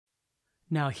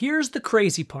Now here's the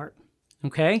crazy part,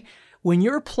 okay? When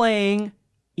you're playing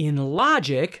in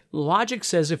Logic, Logic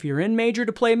says if you're in major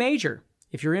to play major,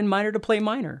 if you're in minor to play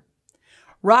minor.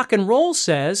 Rock and roll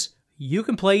says you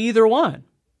can play either one.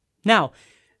 Now,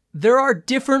 there are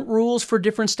different rules for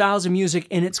different styles of music,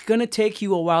 and it's going to take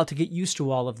you a while to get used to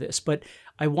all of this, but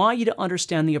I want you to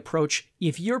understand the approach.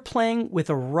 If you're playing with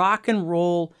a rock and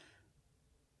roll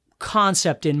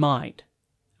concept in mind,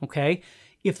 okay?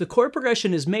 If the chord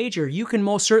progression is major, you can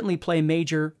most certainly play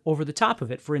major over the top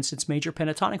of it. For instance, major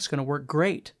pentatonic is going to work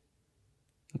great,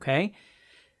 okay?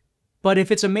 But if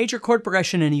it's a major chord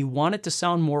progression and you want it to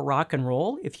sound more rock and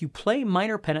roll, if you play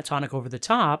minor pentatonic over the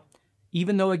top,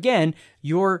 even though, again,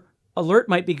 your alert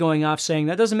might be going off saying,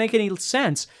 that doesn't make any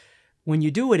sense, when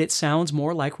you do it, it sounds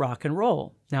more like rock and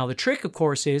roll. Now, the trick, of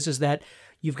course, is that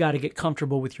you've got to get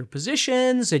comfortable with your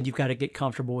positions, and you've got to get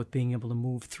comfortable with being able to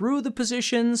move through the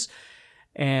positions,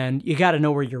 and you got to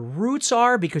know where your roots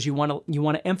are, because you want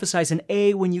to emphasize an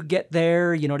A when you get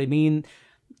there, you know what I mean?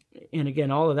 And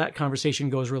again, all of that conversation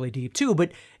goes really deep too.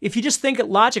 But if you just think it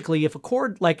logically, if a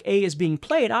chord like A is being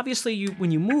played, obviously when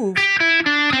you move, you're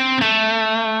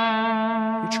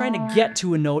trying to get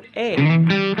to a note A,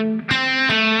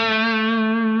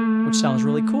 which sounds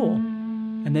really cool.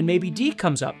 And then maybe D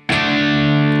comes up.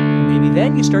 And maybe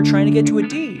then you start trying to get to a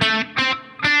D.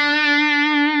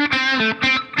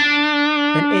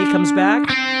 Then A comes back.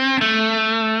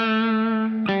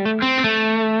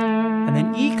 And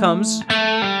then E comes.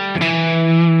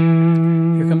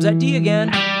 Here comes that D again.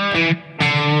 And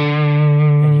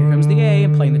here comes the A.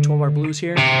 I'm playing the 12-bar blues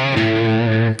here.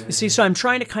 You see, so I'm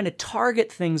trying to kind of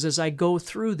target things as I go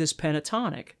through this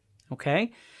pentatonic,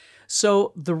 okay?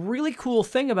 So the really cool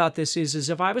thing about this is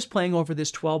if I was playing over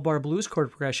this 12-bar blues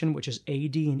chord progression, which is A,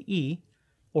 D, and E,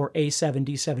 or A7,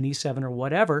 D7, E7, or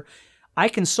whatever, I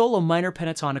can solo minor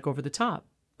pentatonic over the top.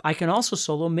 I can also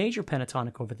solo major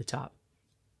pentatonic over the top,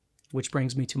 which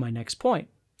brings me to my next point.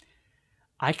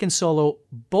 I can solo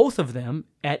both of them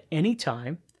at any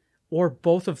time, or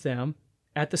both of them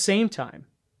at the same time,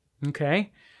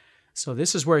 okay? So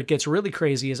this is where it gets really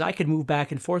crazy, is I can move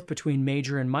back and forth between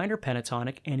major and minor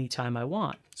pentatonic anytime I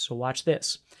want. So watch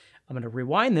this. I'm going to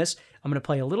rewind this. I'm going to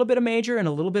play a little bit of major and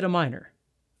a little bit of minor.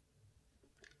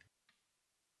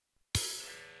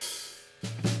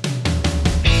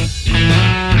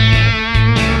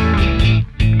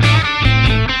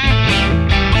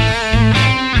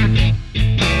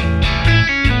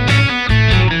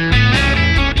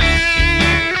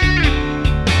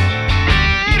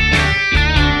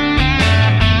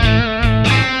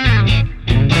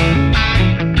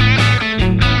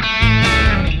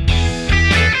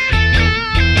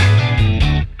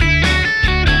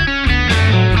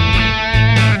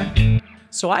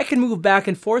 So I can move back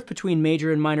and forth between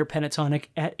major and minor pentatonic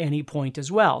at any point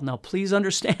as well. Now, please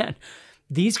understand,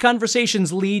 these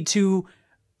conversations lead to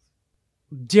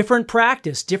different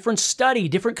practice, different study,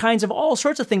 different kinds of all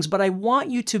sorts of things, but I want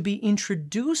you to be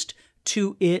introduced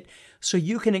to it so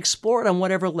you can explore it on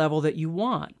whatever level that you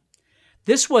want.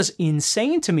 This was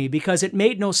insane to me because it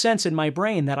made no sense in my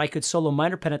brain that I could solo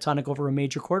minor pentatonic over a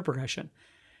major chord progression.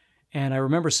 And I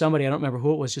remember somebody, I don't remember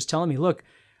who it was, just telling me, look,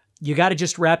 you got to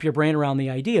just wrap your brain around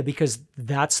the idea because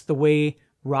that's the way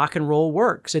rock and roll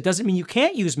works. It doesn't mean you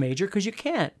can't use major, because you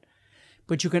can't,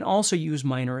 but you can also use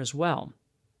minor as well,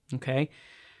 okay?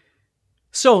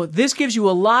 So this gives you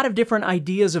a lot of different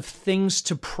ideas of things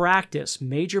to practice,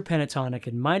 major pentatonic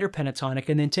and minor pentatonic,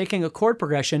 and then taking a chord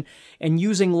progression and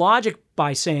using logic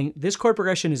by saying, this chord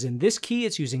progression is in this key,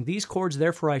 it's using these chords,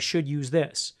 therefore I should use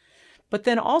this. But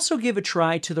then also give a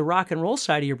try to the rock and roll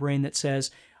side of your brain that says,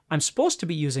 I'm supposed to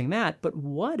be using that, but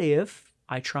what if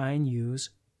I try and use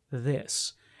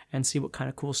this and see what kind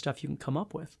of cool stuff you can come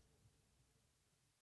up with?